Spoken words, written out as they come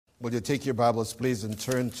Will you take your Bibles, please, and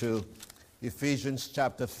turn to Ephesians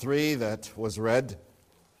chapter 3 that was read.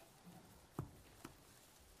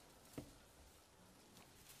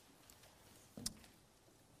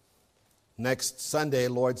 Next Sunday,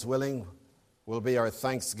 Lord's willing, will be our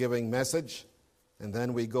Thanksgiving message. And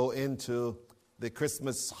then we go into the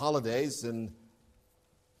Christmas holidays, and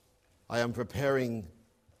I am preparing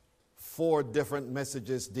 4 different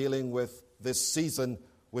messages dealing with this season,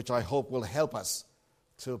 which I hope will help us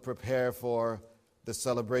to prepare for the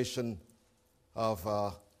celebration of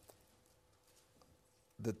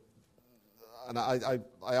and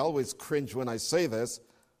I always cringe when I say this.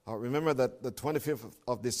 Remember that the 25th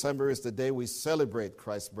of December is the day we celebrate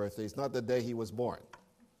Christ's birthday. It's not the day he was born.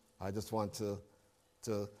 I just want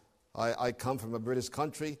I come from a British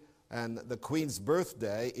country, and the Queen's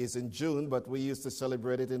birthday is in June, but we used to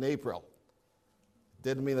celebrate it in April.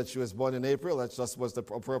 Didn't mean that she was born in April. That just was the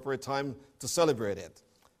appropriate time to celebrate it.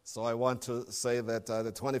 So I want to say that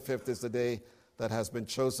the 25th is the day that has been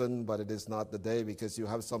chosen, but it is not the day, because you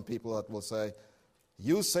have some people that will say,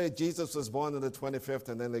 you say Jesus was born on the 25th,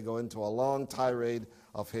 and then they go into a long tirade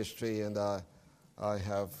of history. And I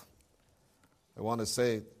want to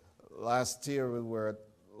say, last year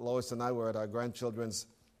Lois and I were at our grandchildren's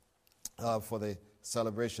for the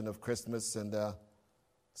celebration of Christmas, and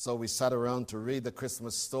so we sat around to read the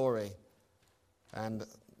Christmas story, and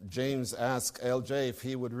James asked LJ if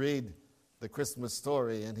he would read the Christmas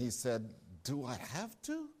story, and he said, do I have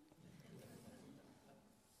to?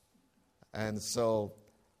 And so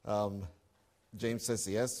James says,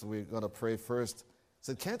 yes, we're going to pray first. He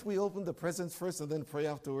said, can't we open the presents first and then pray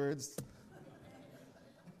afterwards?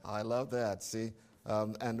 I love that, see?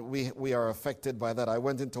 And we are affected by that. I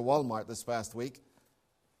went into Walmart this past week,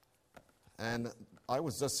 and I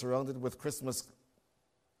was just surrounded with Christmas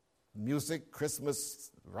music, Christmas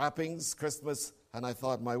wrappings, Christmas, and I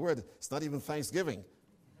thought, my word, it's not even Thanksgiving.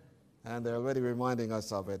 And they're already reminding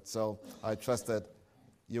us of it. So I trust that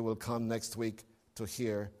you will come next week to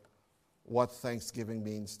hear what Thanksgiving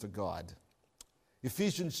means to God.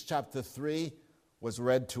 Ephesians chapter 3 was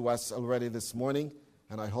read to us already this morning,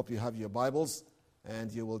 and I hope you have your Bibles,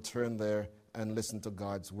 and you will turn there and listen to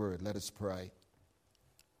God's word. Let us pray.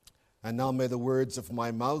 And now may the words of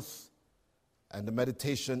my mouth and the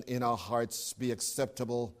meditation in our hearts be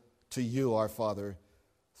acceptable to you, our Father,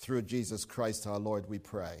 through Jesus Christ our Lord, we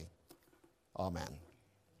pray. Amen.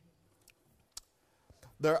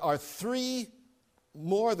 There are 3,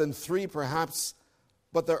 more than 3 perhaps,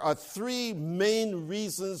 but there are 3 main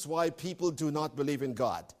reasons why people do not believe in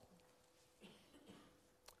God.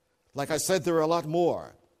 Like I said, there are a lot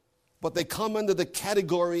more, but they come under the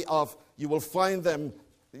category of, you will find them,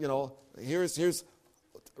 here's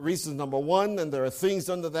reason number 1, and there are things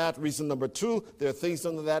under that. Reason number 2, there are things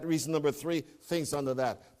under that. Reason number 3, things under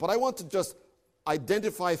that. But I want to just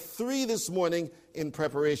identify 3 this morning in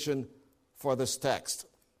preparation for this text.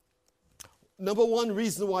 Number 1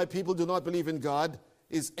 reason why people do not believe in God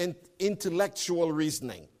is intellectual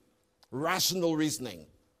reasoning, rational reasoning.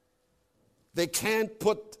 They can't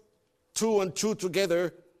put 2 and 2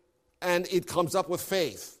 together and it comes up with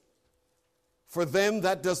faith. For them,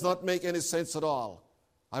 that does not make any sense at all.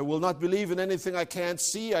 I will not believe in anything I can't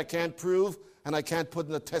see, I can't prove, and I can't put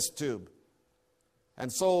in a test tube. And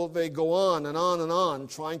so they go on and on and on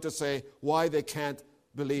trying to say why they can't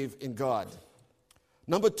believe in God.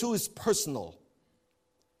 Number 2 is personal.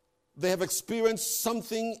 They have experienced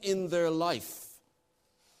something in their life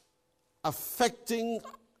affecting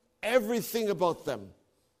everything about them.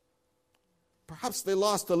 Perhaps they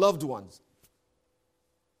lost a loved one.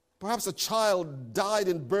 Perhaps a child died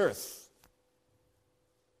in birth.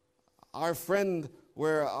 Our friend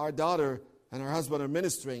where our daughter and her husband are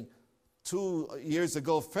ministering, 2 years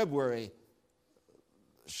ago, February,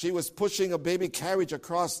 she was pushing a baby carriage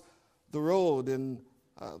across the road, and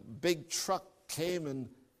a big truck came and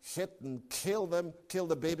hit and killed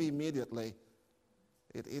the baby immediately.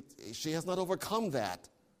 She has not overcome that.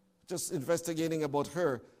 Just investigating about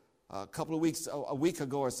her a week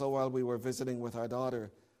ago or so while we were visiting with our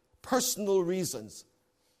daughter. Personal reasons.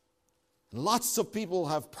 Lots of people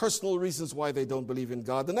have personal reasons why they don't believe in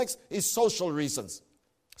God. The next is social reasons.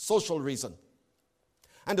 Social reason.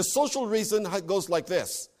 And the social reason goes like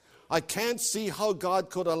this. I can't see how God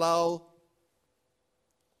could allow,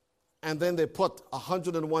 and then they put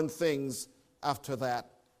 101 things after that.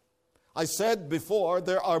 I said before,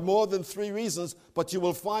 there are more than 3 reasons, but you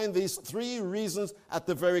will find these 3 reasons at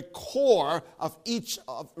the very core of each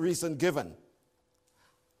reason given.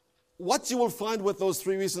 What you will find with those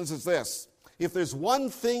 3 reasons is this. If there's one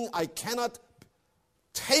thing I cannot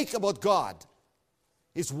take about God,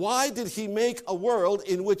 is, why did he make a world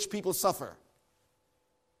in which people suffer?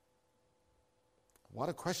 What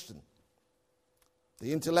a question.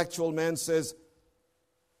 The intellectual man says,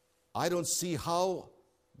 I don't see how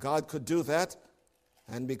God could do that.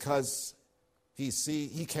 And because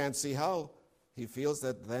he can't see how, he feels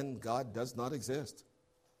that then God does not exist.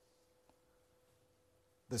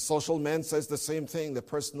 The social man says the same thing. The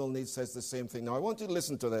personal need says the same thing. Now, I want you to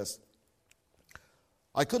listen to this.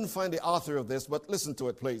 I couldn't find the author of this, but listen to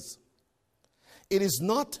it, please. It is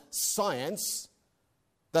not science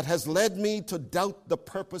that has led me to doubt the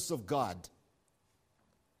purpose of God.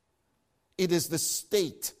 It is the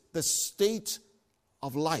state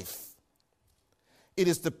of life. It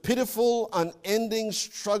is the pitiful, unending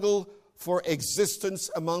struggle for existence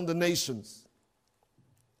among the nations.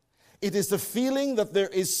 It is the feeling that there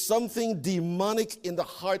is something demonic in the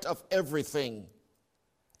heart of everything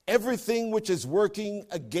which is working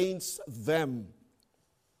against them.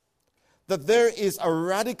 That there is a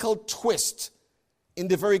radical twist in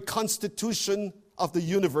the very constitution of the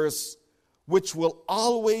universe which will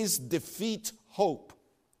always defeat hope.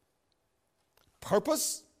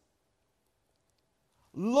 Purpose?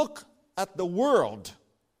 Look at the world.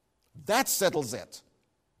 That settles it.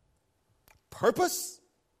 Purpose?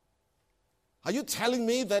 Are you telling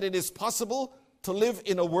me that it is possible to live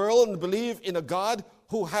in a world and believe in a God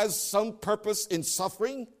who has some purpose in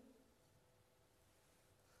suffering?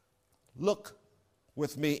 Look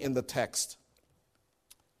with me in the text.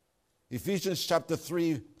 Ephesians chapter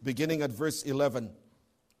 3, beginning at verse 11.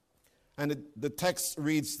 And the text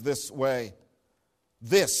reads this way.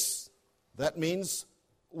 This, that means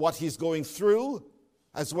what he's going through,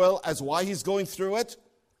 as well as why he's going through it,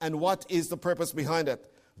 and what is the purpose behind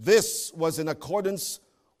it. This was in accordance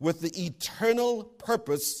with the eternal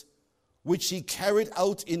purpose which he carried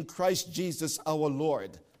out in Christ Jesus our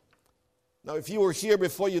Lord. Now, if you were here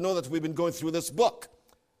before, you know that we've been going through this book.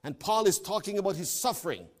 And Paul is talking about his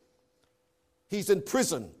suffering. He's in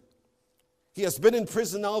prison. He has been in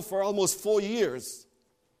prison now for almost 4 years.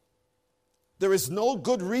 There is no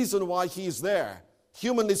good reason why he is there,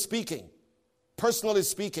 humanly speaking, personally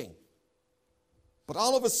speaking. But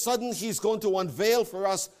all of a sudden, he's going to unveil for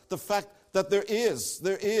us the fact that there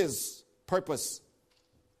is purpose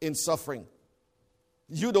in suffering.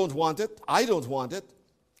 You don't want it. I don't want it.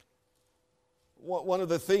 One of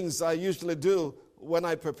the things I usually do when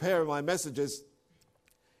I prepare my messages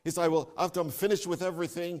is after I'm finished with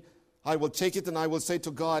everything, I will take it and I will say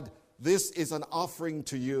to God, this is an offering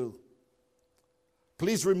to you.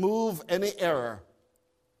 Please remove any error.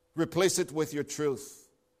 Replace it with your truth.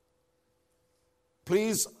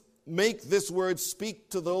 Please make this word speak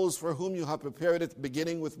to those for whom you have prepared it,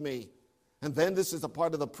 beginning with me. And then this is a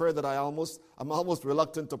part of the prayer that I'm almost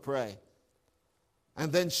reluctant to pray.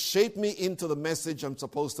 And then shape me into the message I'm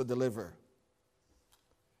supposed to deliver.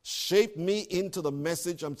 Shape me into the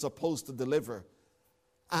message I'm supposed to deliver.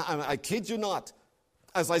 I kid you not.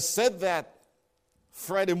 As I said that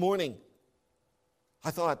Friday morning, I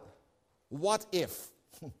thought, what if?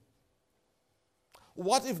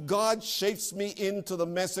 What if God shapes me into the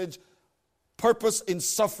message, purpose in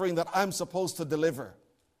suffering that I'm supposed to deliver?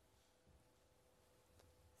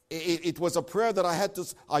 It was a prayer that I had to,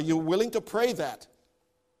 are you willing to pray that?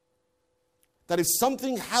 That if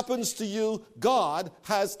something happens to you, God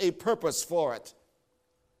has a purpose for it.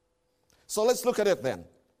 So let's look at it then.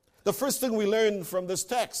 The first thing we learn from this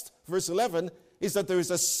text, verse 11, is that there's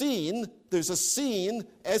a scene,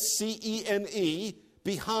 S-C-E-N-E,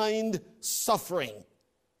 behind suffering.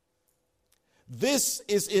 This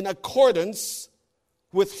is in accordance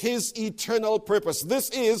with his eternal purpose. This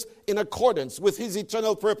is in accordance with his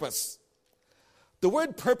eternal purpose. The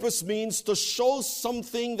word purpose means to show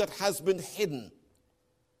something that has been hidden.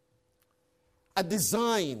 A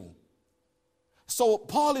design. So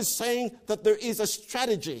Paul is saying that there is a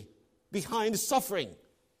strategy behind suffering.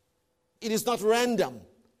 It is not random.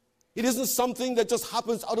 It isn't something that just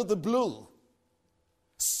happens out of the blue.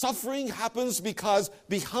 Suffering happens because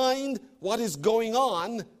behind what is going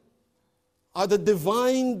on are the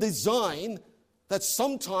divine design that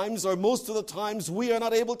sometimes or most of the times we are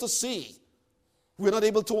not able to see. We're not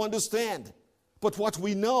able to understand. But what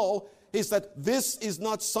we know is that this is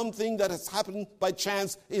not something that has happened by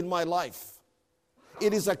chance in my life.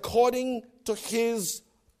 It is according to his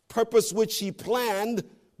purpose which he planned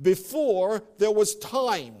before there was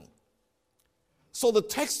time. So the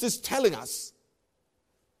text is telling us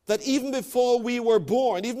that even before we were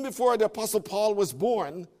born, even before the Apostle Paul was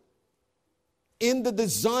born, in the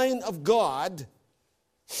design of God,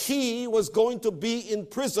 he was going to be in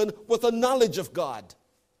prison with a knowledge of God.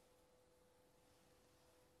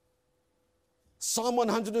 Psalm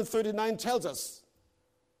 139 tells us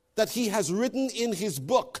that he has written in his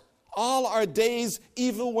book all our days,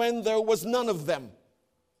 even when there was none of them.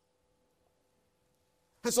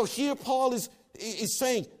 And so here Paul is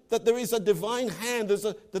saying that there is a divine hand, there's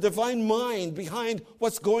the divine mind behind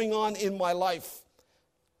what's going on in my life.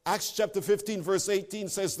 Acts chapter 15 verse 18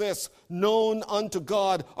 says this, known unto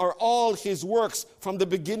God are all his works from the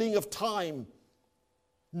beginning of time.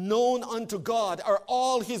 Known unto God are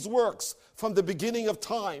all his works from the beginning of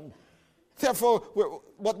time. Therefore,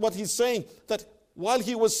 what he's saying, that while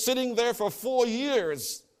he was sitting there for 4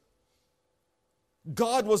 years,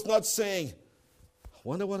 God was not saying, I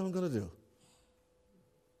wonder what I'm going to do.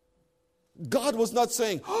 God was not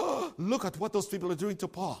saying, oh, look at what those people are doing to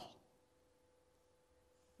Paul.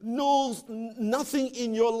 No, nothing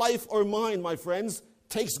in your life or mine, my friends,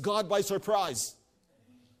 takes God by surprise.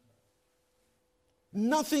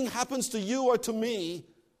 Nothing happens to you or to me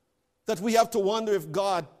that we have to wonder if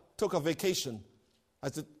God took a vacation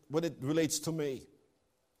when it relates to me.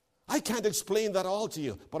 I can't explain that all to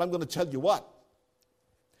you, but I'm going to tell you what.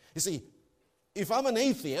 You see, if I'm an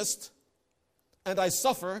atheist and I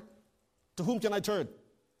suffer, to whom can I turn?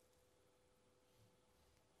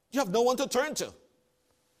 You have no one to turn to.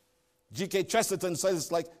 G.K. Chesterton says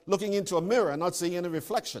it's like looking into a mirror and not seeing any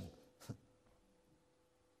reflection.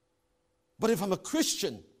 But if I'm a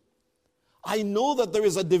Christian, I know that there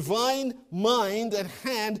is a divine mind and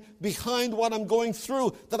hand behind what I'm going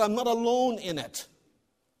through, that I'm not alone in it.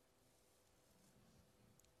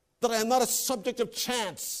 That I am not a subject of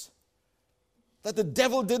chance. That the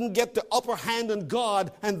devil didn't get the upper hand on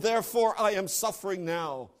God, and therefore I am suffering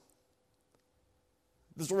now.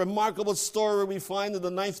 There's a remarkable story we find in the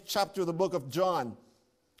 9th chapter of the book of John.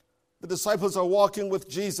 The disciples are walking with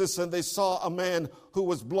Jesus and they saw a man who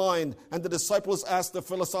was blind. And the disciples asked the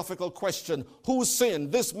philosophical question, who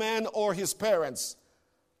sinned, this man or his parents?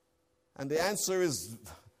 And the answer is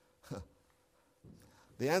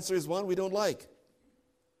one we don't like.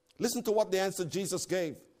 Listen to what the answer Jesus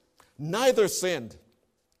gave. Neither sinned.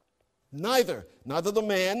 Neither the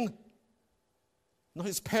man nor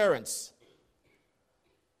his parents.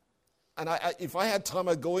 And if I had time,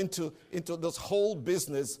 I'd go into this whole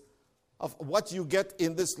business of what you get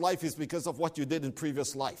in this life is because of what you did in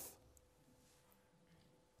previous life.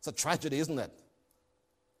 It's a tragedy, isn't it?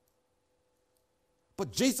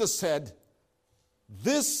 But Jesus said,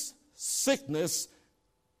 this sickness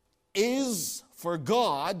is for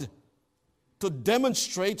God to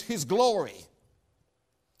demonstrate his glory.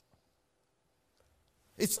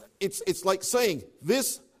 It's like saying,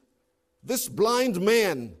 this blind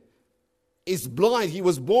man is blind. He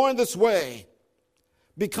was born this way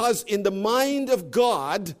because in the mind of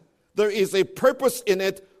God, there is a purpose in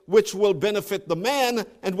it which will benefit the man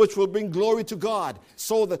and which will bring glory to God.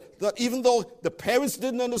 So that even though the parents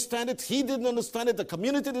didn't understand it, he didn't understand it, the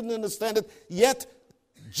community didn't understand it, yet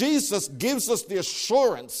Jesus gives us the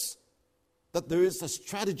assurance that there is a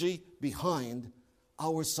strategy behind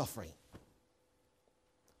our suffering.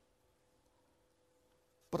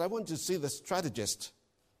 But I want you to see the strategist.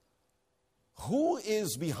 Who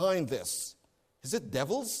is behind this? Is it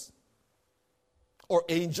devils or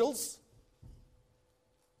angels?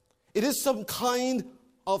 It is some kind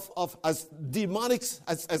of as demonic,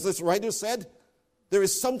 as this writer said, there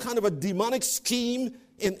is some kind of a demonic scheme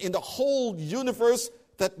in the whole universe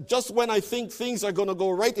that just when I think things are going to go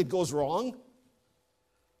right, it goes wrong.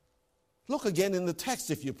 Look again in the text,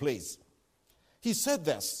 if you please. He said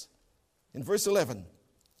this in verse 11.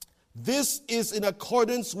 This is in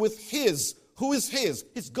accordance with his. Who is his?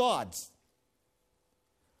 It's God's.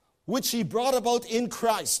 Which he brought about in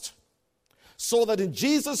Christ. So that in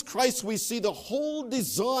Jesus Christ we see the whole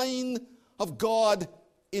design of God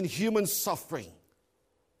in human suffering.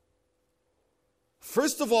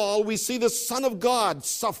 First of all, we see the Son of God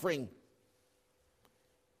suffering.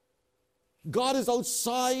 God is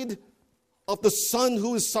outside of the Son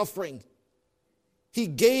who is suffering. He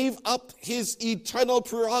gave up his eternal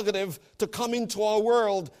prerogative to come into our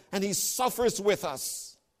world, and he suffers with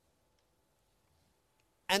us.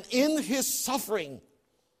 And in his suffering,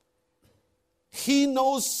 he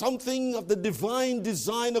knows something of the divine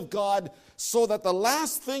design of God, so that the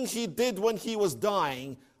last thing he did when he was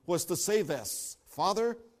dying was to say this,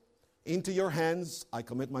 Father, into your hands I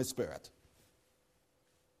commit my spirit.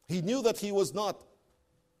 He knew that he was not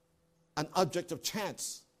an object of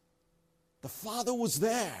chance. The Father was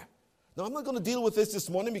there. Now, I'm not going to deal with this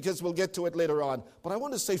morning because we'll get to it later on. But I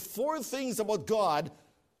want to say 4 things about God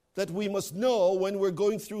that we must know when we're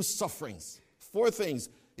going through sufferings. 4 things.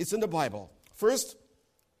 It's in the Bible. First,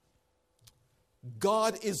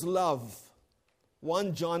 God is love.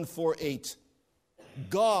 1 John 4:8.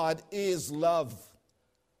 God is love.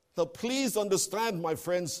 So please understand, my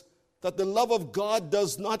friends, that the love of God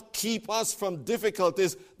does not keep us from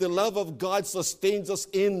difficulties. The love of God sustains us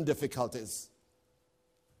in difficulties.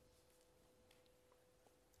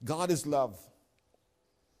 God is love.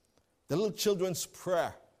 The little children's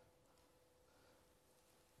prayer.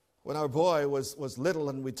 When our boy was little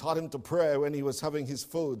and we taught him to pray when he was having his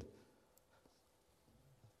food.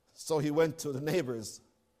 So he went to the neighbors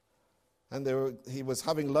and he was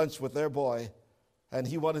having lunch with their boy and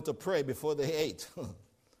he wanted to pray before they ate,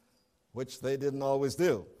 which they didn't always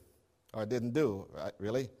do, or didn't do, right,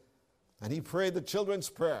 really. And he prayed the children's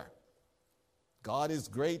prayer. God is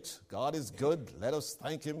great, God is good, let us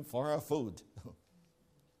thank him for our food.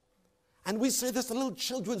 And we say that's a little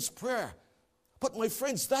children's prayer. But my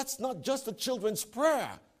friends, that's not just a children's prayer.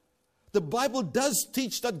 The Bible does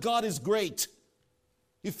teach that God is great.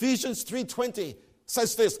 Ephesians 3:20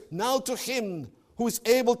 says this, now to him who is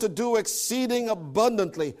able to do exceeding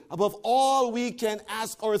abundantly above all we can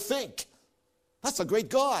ask or think. That's a great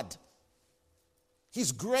God.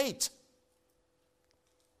 He's great.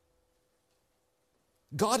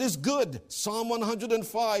 God is good. Psalm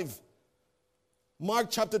 105. Mark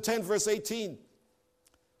chapter 10 verse 18.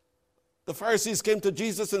 The Pharisees came to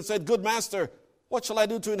Jesus and said, good master, what shall I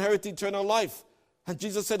do to inherit eternal life? And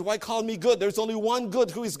Jesus said, why call me good? There's only one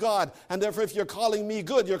good who is God. And therefore if you're calling me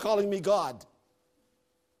good, you're calling me God.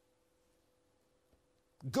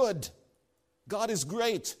 Good. God is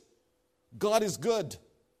great. God is good.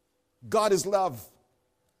 God is love.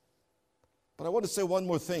 But I want to say one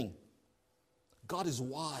more thing. God is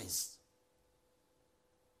wise.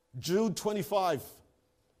 Jude 25.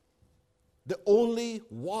 The only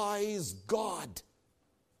wise God.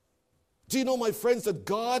 Do you know, my friends, that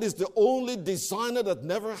God is the only designer that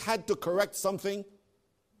never had to correct something?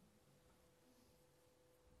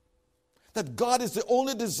 That God is the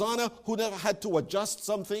only designer who never had to adjust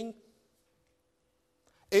something?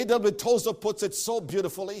 A.W. Tozer puts it so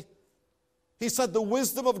beautifully. He said the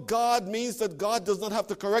wisdom of God means that God does not have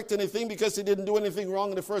to correct anything because he didn't do anything wrong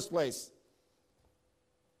in the first place.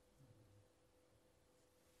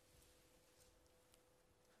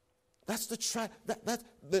 That's the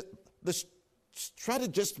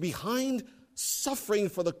strategist behind suffering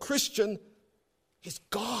for the Christian is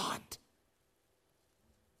God.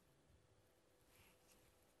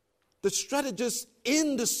 The strategist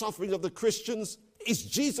in the suffering of the Christians is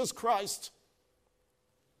Jesus Christ.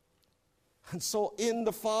 And so in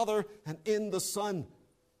the Father and in the Son,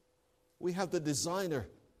 we have the designer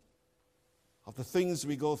of the things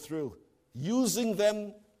we go through, using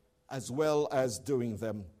them as well as doing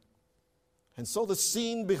them. And so the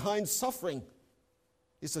scene behind suffering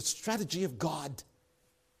is a strategy of God,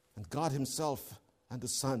 and God himself and the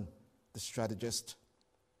Son, the strategist.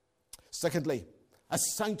 Secondly, a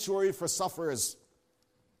sanctuary for sufferers.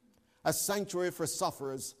 A sanctuary for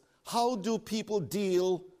sufferers. How do people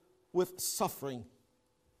deal with suffering?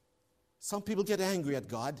 Some people get angry at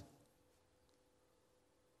God.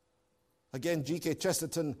 Again, G.K.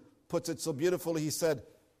 Chesterton puts it so beautifully. He said,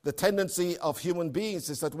 the tendency of human beings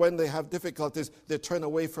is that when they have difficulties, they turn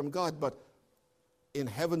away from God. But in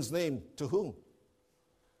heaven's name, to whom?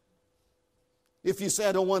 If you say,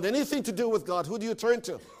 I don't want anything to do with God, who do you turn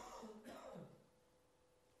to?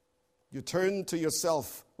 You turn to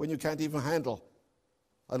yourself when you can't even handle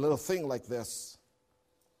a little thing like this.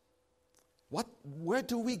 Where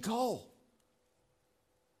do we go?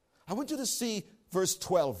 I want you to see verse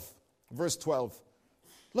 12. Verse 12.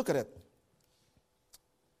 Look at it.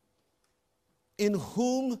 In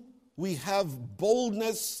whom we have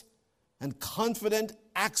boldness and confident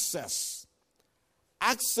access.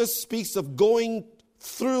 Access speaks of going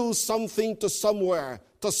through something to somewhere,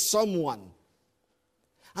 to someone.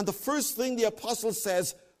 And the first thing the apostle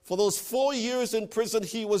says, for those 4 years in prison,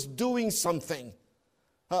 he was doing something.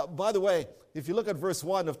 By the way, if you look at verse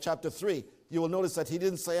 1 of chapter 3, you will notice that he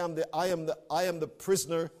didn't say, I am the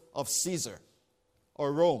prisoner of Caesar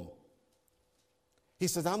or Rome. He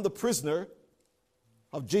says, I'm the prisoner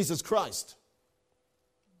of Jesus Christ.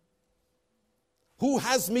 Who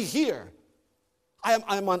has me here? I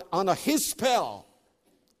am under his spell.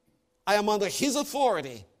 I am under his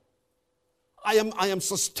authority. I am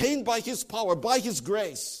sustained by his power, by his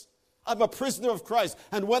grace. I'm a prisoner of Christ.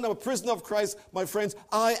 And when I'm a prisoner of Christ, my friends,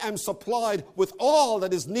 I am supplied with all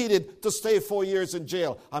that is needed to stay 4 years in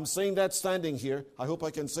jail. I'm saying that standing here. I hope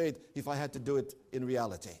I can say it if I had to do it in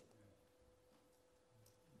reality.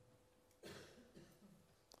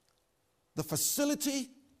 The facility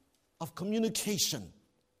of communication.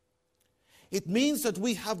 It means that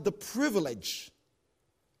we have the privilege,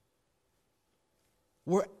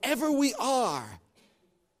 wherever we are,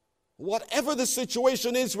 whatever the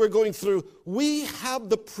situation is we're going through, we have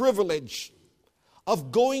the privilege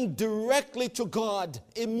of going directly to God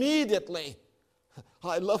immediately.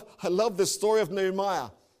 I love the story of Nehemiah.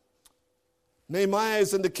 Nehemiah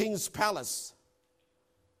is in the king's palace.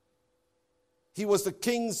 He was the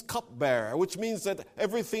king's cupbearer, which means that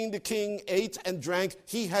everything the king ate and drank,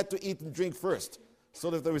 he had to eat and drink first. So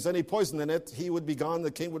that if there was any poison in it, he would be gone,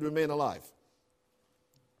 the king would remain alive.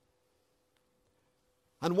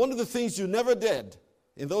 And one of the things you never did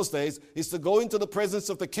in those days is to go into the presence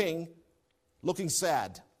of the king looking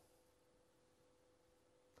sad.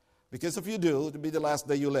 Because if you do, it'll be the last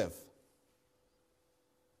day you live.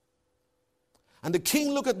 And the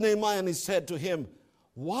king looked at Nehemiah and he said to him,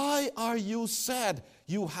 "Why are you sad?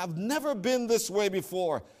 You have never been this way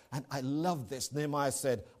before." And I love this. Nehemiah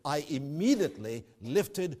said, "I immediately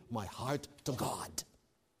lifted my heart to God."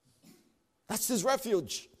 That's his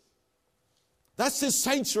refuge. That's his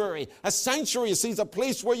sanctuary. A sanctuary, you see, is a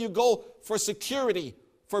place where you go for security,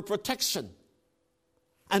 for protection.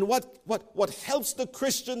 And what helps the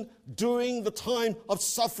Christian during the time of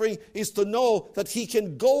suffering is to know that he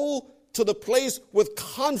can go to the place with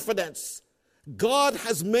confidence. God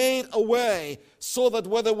has made a way so that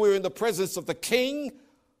whether we're in the presence of the king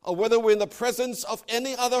or whether we're in the presence of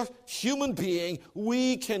any other human being,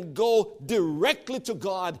 we can go directly to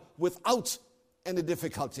God without any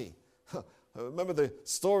difficulty. I remember the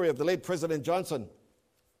story of the late President Johnson.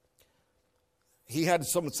 He had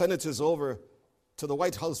some senators over to the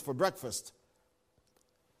White House for breakfast.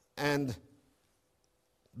 And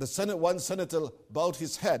one senator bowed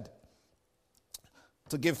his head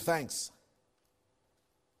to give thanks.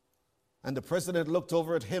 And the president looked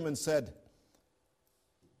over at him and said,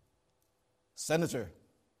 Senator,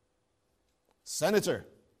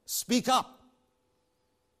 speak up."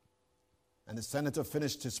 And the senator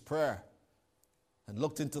finished his prayer and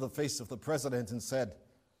looked into the face of the president and said,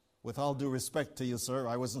 "With all due respect to you, sir,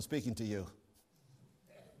 I wasn't speaking to you."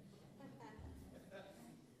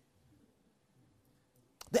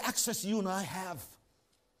 The access you and I have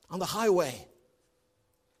on the highway,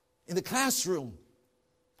 in the classroom,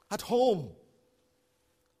 at home,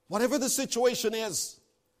 whatever the situation is,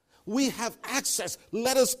 we have access.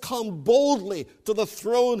 Let us come boldly to the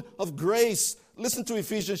throne of grace. Listen to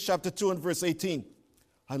Ephesians chapter 2 and verse 18.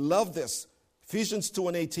 I love this. Ephesians 2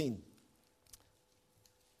 and 18.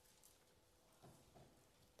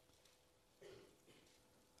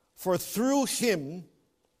 "For through him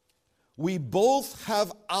we both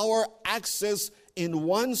have our access in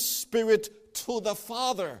one Spirit to the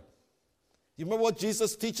Father." You remember what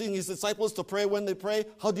Jesus teaching his disciples to pray when they pray?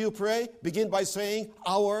 How do you pray? Begin by saying,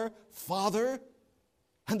 "Our Father."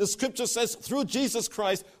 And the scripture says, through Jesus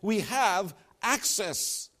Christ, we have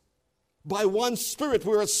access by one Spirit.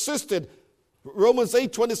 We're assisted. Romans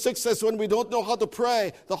 8:26 says, when we don't know how to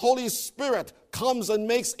pray, the Holy Spirit comes and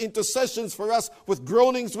makes intercessions for us with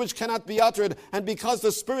groanings which cannot be uttered. And because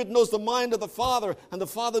the Spirit knows the mind of the Father, and the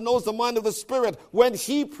Father knows the mind of the Spirit, when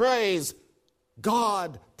He prays,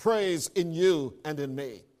 God prays in you and in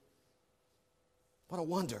me. What a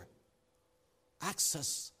wonder.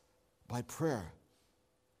 Access by prayer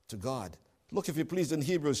to God. Look, if you please, in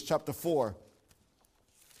Hebrews chapter 4.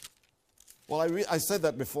 Well, I said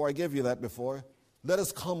that before. I gave you that before. Let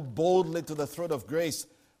us come boldly to the throne of grace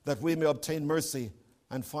that we may obtain mercy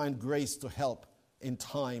and find grace to help in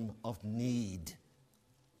time of need.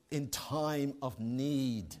 In time of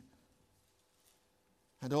need.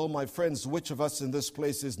 And oh, my friends, which of us in this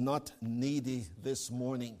place is not needy this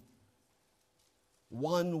morning?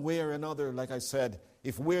 One way or another, like I said,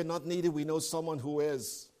 if we're not needy, we know someone who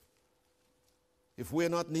is. If we're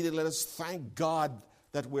not needy, let us thank God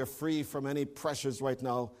that we're free from any pressures right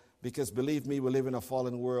now, because believe me, we live in a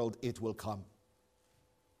fallen world. It will come.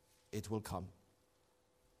 It will come.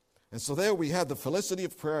 And so there we have the felicity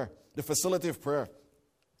of prayer, the facility of prayer.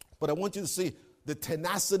 But I want you to see the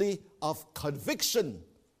tenacity of conviction.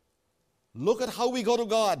 Look at how we go to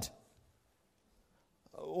God.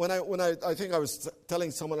 When I think I was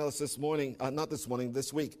telling someone else this week,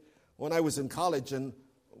 when I was in college and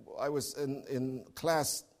I was in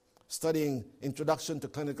class studying Introduction to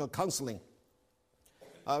Clinical Counseling.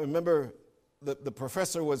 I remember the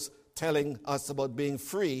professor was telling us about being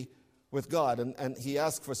free with God, and he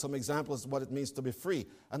asked for some examples of what it means to be free.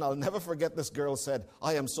 And I'll never forget, this girl said,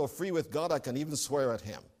 "I am so free with God I can even swear at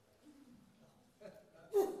him."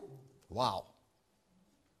 Wow.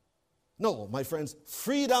 No, my friends,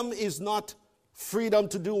 freedom is not freedom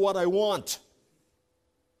to do what I want.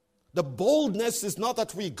 The boldness is not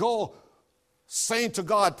that we go saying to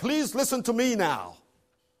God, "Please listen to me now."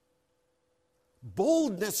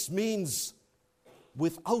 Boldness means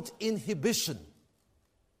without inhibition.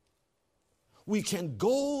 We can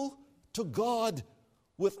go to God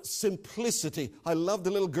with simplicity. I love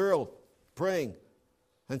the little girl praying.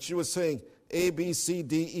 And she was saying, A, B, C,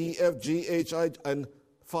 D, E, F, G, H, I. And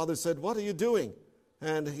Father said, what are you doing?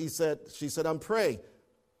 And she said, I'm praying.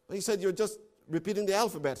 And he said, you're just repeating the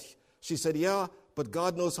alphabet. She said, yeah, but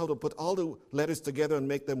God knows how to put all the letters together and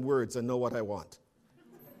make them words and know what I want.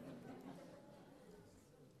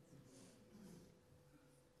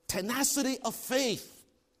 Tenacity of faith.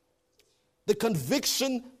 The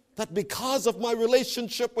conviction that because of my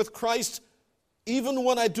relationship with Christ, even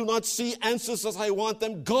when I do not see answers as I want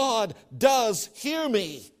them, God does hear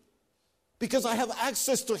me. Because I have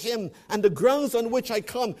access to Him, and the grounds on which I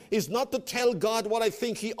come is not to tell God what I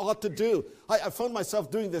think He ought to do. I found myself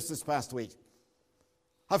doing this past week.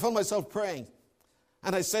 I found myself praying,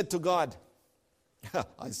 and I said to God,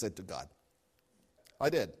 I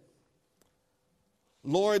did,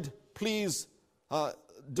 Lord, please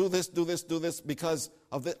do this because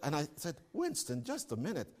of it. And I said, Winston, just a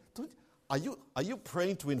minute. Are you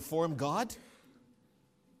praying to inform God?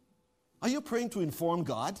 Are you praying to inform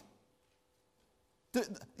God?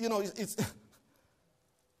 You know,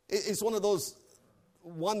 it's one of those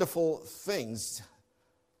wonderful things.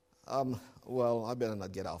 Well, I better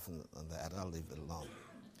not get off on that. I'll leave it alone.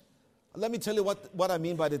 Let me tell you what I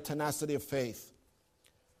mean by the tenacity of faith.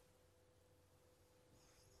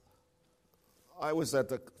 I was at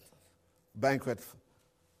a banquet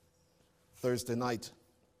Thursday night,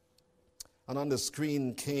 and on the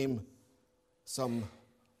screen came some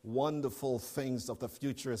wonderful things of the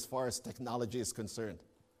future as far as technology is concerned.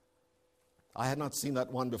 I had not seen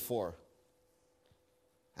that one before.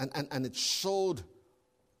 And it showed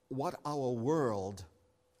what our world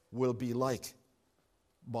will be like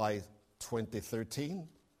by 2013,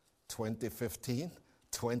 2015,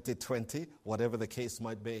 2020, whatever the case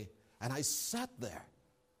might be. And I sat there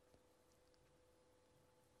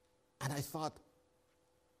and I thought,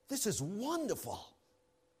 this is wonderful.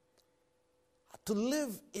 To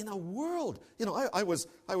live in a world. You know, I was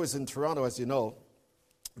in Toronto, as you know,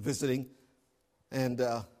 visiting, and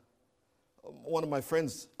one of my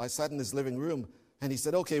friends, I sat in his living room, and he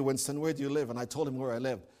said, okay, Winston, where do you live? And I told him where I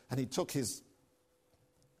lived. And he took his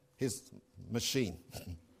machine.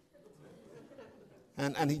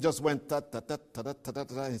 and he just went,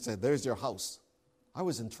 and he said, there's your house. I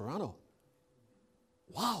was in Toronto.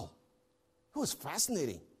 Wow. It was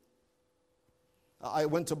fascinating. I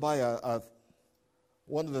went to buy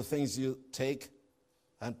one of the things you take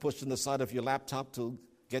and push in the side of your laptop to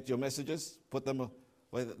get your messages, put them,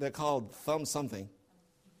 they're called thumb something.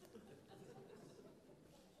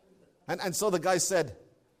 And so the guy said,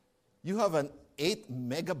 you have an 8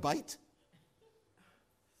 megabyte?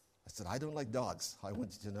 I said, I don't like dogs. I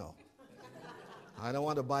want you to know. I don't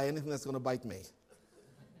want to buy anything that's going to bite me.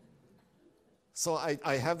 So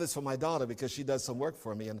I have this for my daughter because she does some work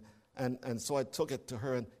for me. And so I took it to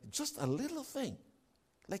her, and just a little thing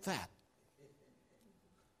like that.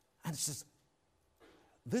 And she says,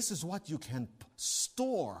 this is what you can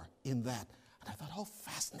store in that. And I thought, how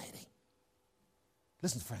fascinating.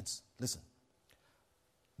 Listen, friends, listen.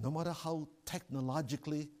 No matter how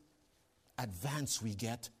technologically advanced we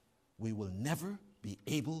get, we will never be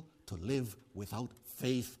able to live without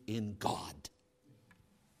faith in God.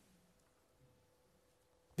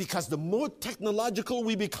 Because the more technological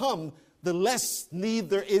we become, the less need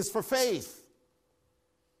there is for faith.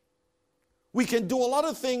 We can do a lot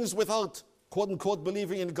of things without, quote unquote,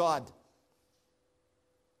 believing in God.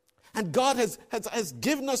 And God has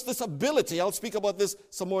given us this ability. I'll speak about this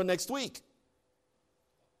some more next week.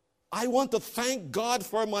 I want to thank God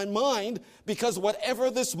for my mind, because whatever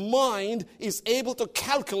this mind is able to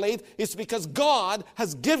calculate is because God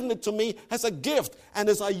has given it to me as a gift. And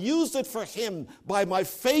as I use it for Him by my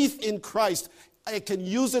faith in Christ, I can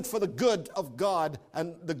use it for the good of God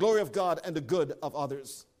and the glory of God and the good of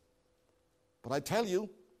others. But I tell you,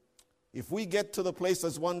 if we get to the place,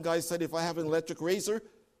 as one guy said, if I have an electric razor,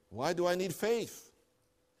 why do I need faith?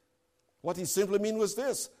 What he simply meant was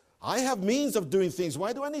this: I have means of doing things.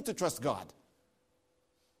 Why do I need to trust God?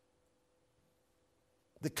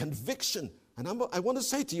 The conviction. And I want to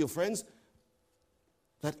say to you, friends,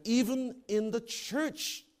 that even in the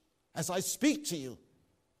church, as I speak to you,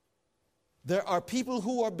 there are people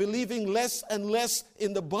who are believing less and less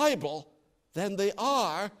in the Bible than they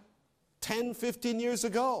are 10, 15 years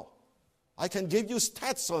ago. I can give you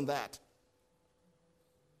stats on that.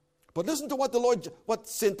 But listen to what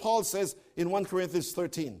St. Paul says in 1 Corinthians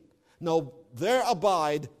 13. Now there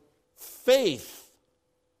abide faith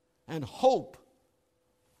and hope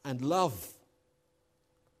and love.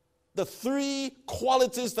 the three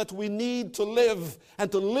qualities that we need to live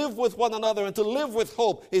and to live with one another and to live with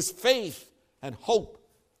hope is faith and hope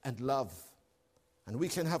and love. And we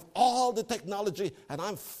can have all the technology, and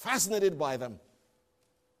I'm fascinated by them.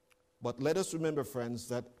 But let us remember, friends,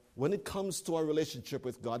 that when it comes to our relationship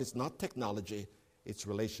with God, it's not technology, it's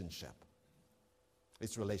relationship.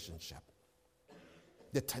 It's relationship.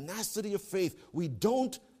 The tenacity of faith. We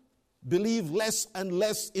don't believe less and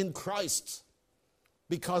less in Christ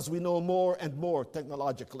because we know more and more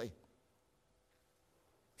technologically.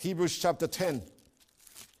 Hebrews chapter 10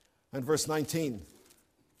 and verse 19.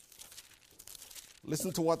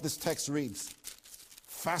 Listen to what this text reads.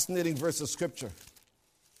 Fascinating verse of Scripture.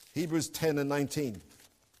 Hebrews 10 and 19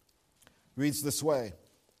 reads this way.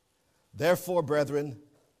 Therefore, brethren,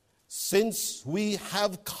 since we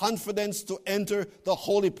have confidence to enter the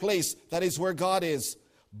holy place, that is where God is,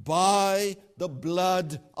 by the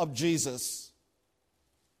blood of Jesus.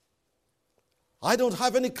 I don't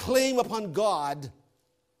have any claim upon God,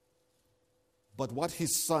 but what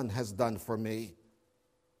His Son has done for me.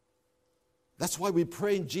 That's why we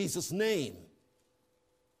pray in Jesus' name.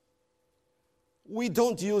 We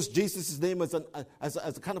don't use Jesus' name as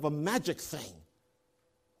a kind of a magic thing.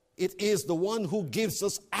 It is the one who gives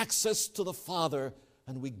us access to the Father,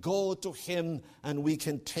 and we go to Him and we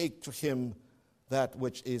can take to Him that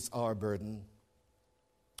which is our burden.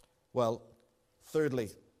 Well, thirdly,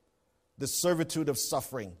 the servitude of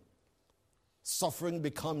suffering. Suffering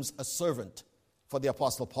becomes a servant for the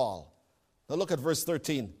Apostle Paul. Now look at verse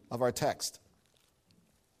 13 of our text.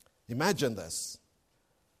 Imagine this.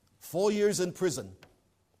 4 years in prison.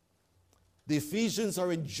 The Ephesians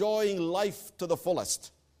are enjoying life to the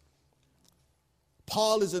fullest.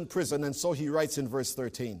 Paul is in prison, and so he writes in verse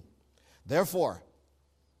 13, therefore,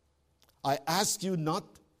 I ask you not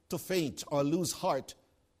to faint or lose heart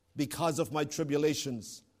because of my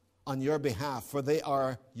tribulations on your behalf, for they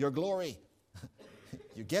are your glory.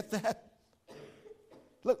 You get that?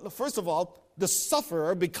 Look, first of all, the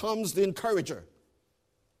sufferer becomes the encourager.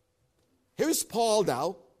 Here's Paul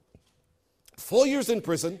now, 4 years in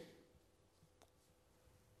prison.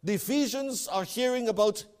 The Ephesians are hearing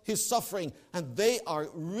about his suffering, and they are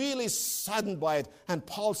really saddened by it. And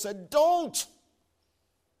Paul said, don't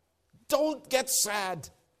get sad.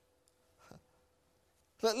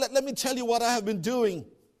 Let me tell you what I have been doing.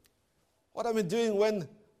 What I've been doing when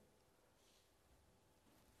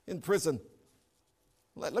in prison.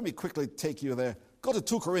 Let me quickly take you there. Go to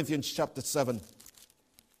 2 Corinthians chapter 7.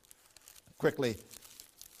 Quickly.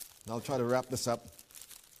 And I'll try to wrap this up.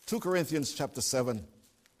 2 Corinthians chapter 7.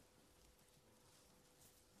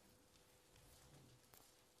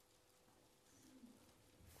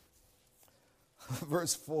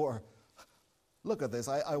 Verse 4. Look at this.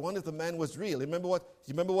 I wonder if the man was real. You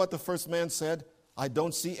remember what the first man said? I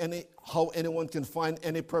don't see how anyone can find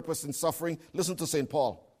any purpose in suffering. Listen to St.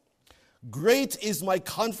 Paul. Great is my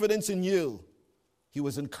confidence in you. He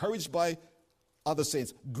was encouraged by other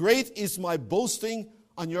saints. Great is my boasting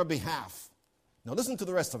on your behalf. Now listen to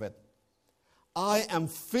the rest of it. I am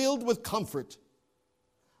filled with comfort.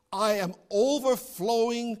 I am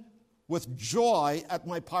overflowing with joy at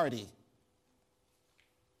my party.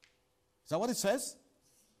 Is that what it says?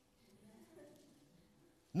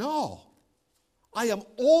 No. I am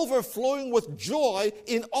overflowing with joy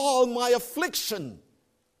in all my affliction.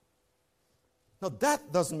 Now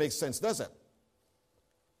that doesn't make sense, does it?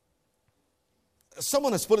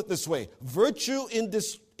 Someone has put it this way. Virtue in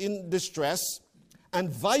distress and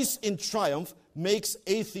vice in triumph makes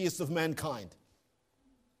atheists of mankind.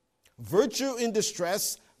 Virtue in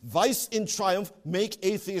distress, vice in triumph make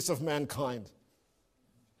atheists of mankind.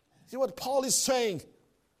 See what Paul is saying?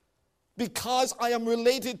 Because I am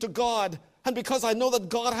related to God, and because I know that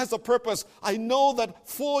God has a purpose, I know that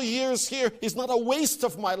 4 years here is not a waste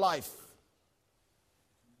of my life.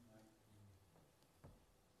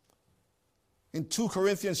 In 2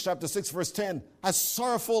 Corinthians chapter 6, verse 10, as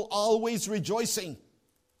sorrowful, always rejoicing.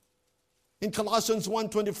 In Colossians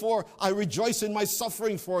 1:24, I rejoice in my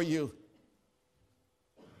suffering for you.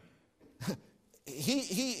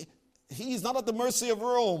 He's not at the mercy of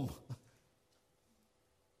Rome.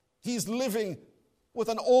 He's living with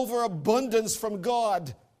an overabundance from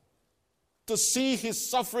God to see his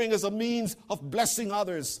suffering as a means of blessing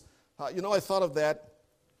others. I thought of that.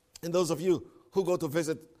 And those of you who go to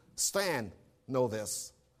visit Stan know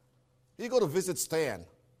this. You go to visit Stan,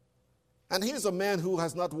 and here's a man who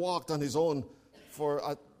has not walked on his own for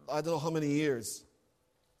I don't know how many years.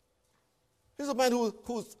 Here's a man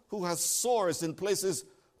who has sores in places,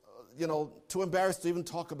 too embarrassed to even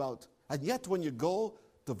talk about. And yet when you go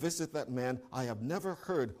to visit that man, I have never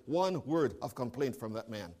heard one word of complaint from that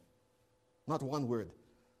man. Not one word.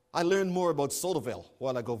 I learned more about Sodaville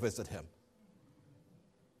while I go visit him.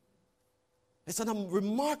 It's a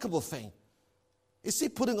remarkable thing. Is he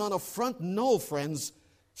putting on a front? No, friends.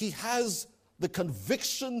 He has the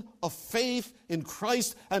conviction of faith in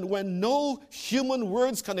Christ, and when no human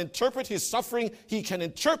words can interpret his suffering, he can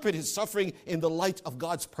interpret his suffering in the light of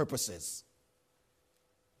God's purposes.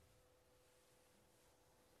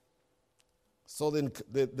 So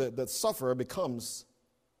the sufferer becomes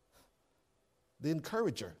the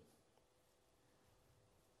encourager.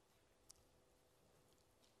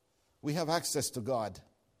 We have access to God.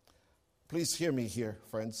 Please hear me here,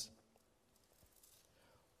 friends.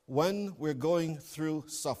 When we're going through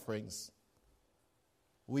sufferings,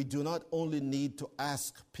 we do not only need to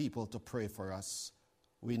ask people to pray for us,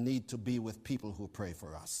 we need to be with people who pray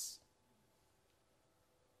for us.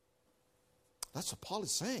 That's what Paul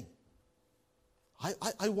is saying.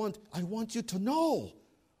 I want you to know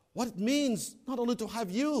what it means not only to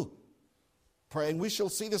have you pray, and we shall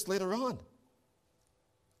see this later on,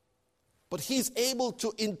 but he's able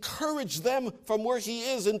to encourage them from where he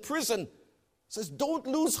is in prison. Says, don't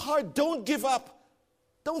lose heart, don't give up.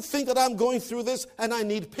 Don't think that I'm going through this and I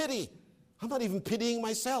need pity. I'm not even pitying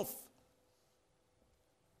myself.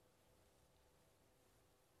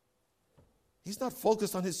 He's not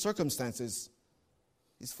focused on his circumstances.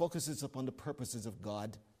 His focus is upon the purposes of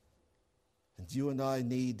God. And you and I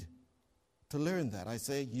need to learn that. I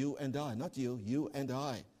say you and I, not you and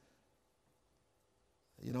I.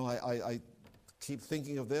 You know, I keep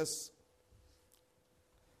thinking of this.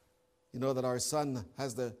 You know that our son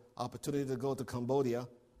has the opportunity to go to Cambodia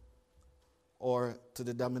or to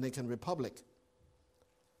the Dominican Republic.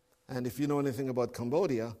 And if you know anything about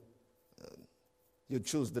Cambodia, you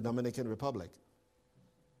choose the Dominican Republic.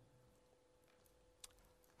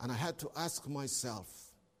 And I had to ask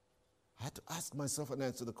myself and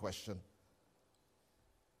answer the question,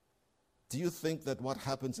 do you think that what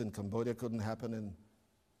happens in Cambodia couldn't happen in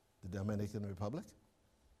the Dominican Republic?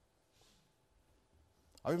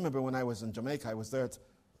 I remember when I was in Jamaica, I was there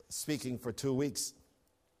speaking for 2 weeks.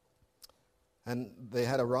 And they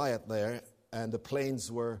had a riot there, and the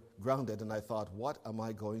planes were grounded, and I thought, what am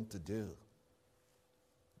I going to do?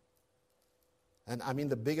 And I mean,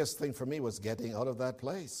 the biggest thing for me was getting out of that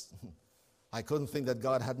place. I couldn't think that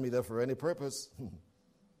God had me there for any purpose.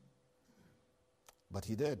 But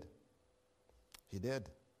he did. He did.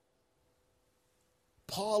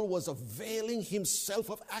 Paul was availing himself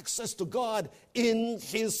of access to God in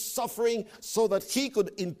his suffering so that he could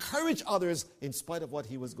encourage others in spite of what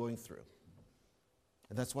he was going through.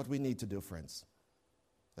 And that's what we need to do, friends.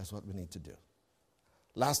 That's what we need to do.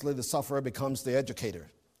 Lastly, the sufferer becomes the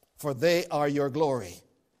educator. For they are your glory.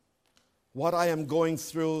 What I am going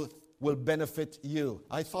through will benefit you.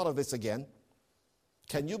 I thought of this again.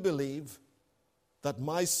 Can you believe that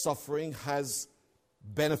my suffering has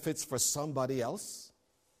benefits for somebody else?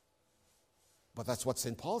 But that's what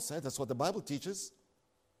St. Paul said. That's what the Bible teaches.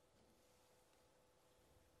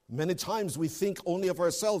 Many times we think only of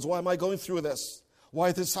ourselves. Why am I going through this? Why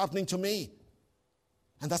is this happening to me?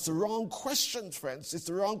 And that's the wrong question, friends. It's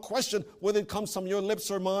the wrong question whether it comes from your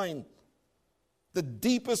lips or mine. The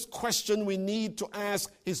deepest question we need to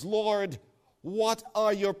ask is, Lord, what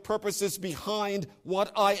are your purposes behind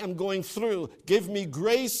what I am going through? Give me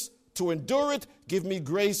grace to endure it. Give me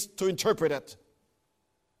grace to interpret it.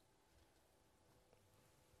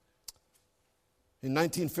 In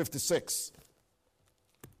 1956,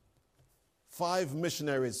 5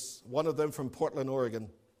 missionaries, one of them from Portland, Oregon,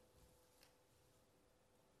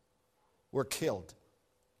 were killed.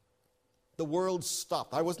 The world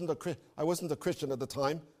stopped. I wasn't a Christian at the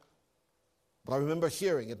time, but I remember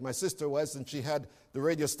hearing it. My sister was, and she had the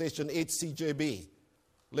radio station HCJB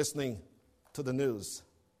listening to the news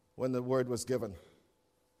when the word was given.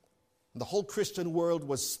 And the whole Christian world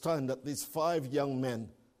was stunned at these 5 young men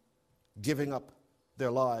giving up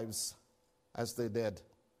their lives as they did.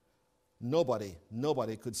 Nobody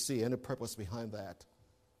could see any purpose behind that.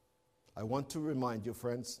 I want to remind you,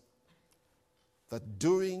 friends, that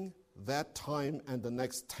during that time and the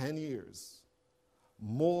next 10 years,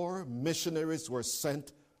 more missionaries were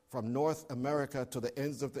sent from North America to the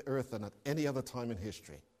ends of the earth than at any other time in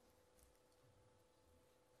history.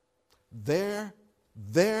 Their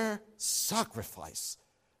sacrifice,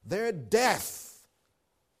 their death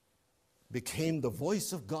became the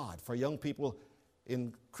voice of God for young people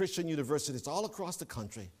in Christian universities all across the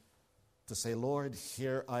country to say, Lord,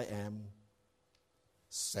 here I am,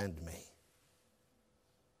 send me.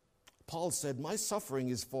 Paul said, my suffering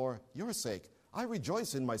is for your sake. I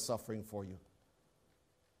rejoice in my suffering for you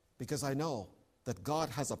because I know that God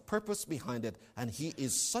has a purpose behind it, and He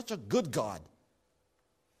is such a good God.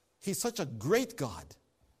 He's such a great God.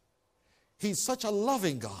 He's such a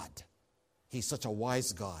loving God. He's such a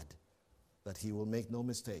wise God that He will make no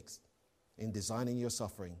mistakes in designing your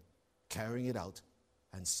suffering, carrying it out,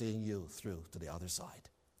 and seeing you through to the other side.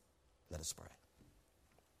 Let us pray.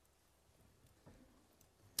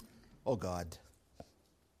 Oh God,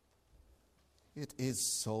 it is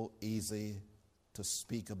so easy to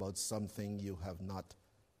speak about something you have not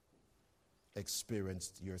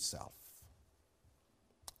experienced yourself.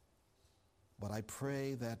 But I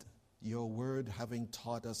pray that your word, having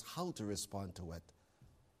taught us how to respond to it,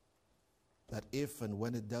 that if and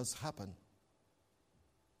when it does happen,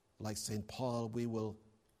 like St. Paul, we will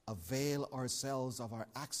avail ourselves of our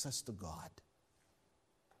access to God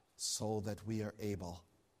so that we are able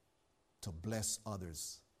to bless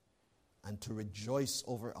others and to rejoice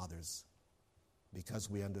over others, because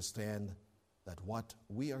we understand that what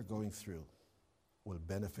we are going through will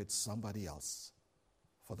benefit somebody else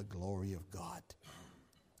for the glory of God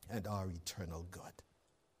and our eternal good.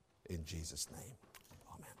 In Jesus' name.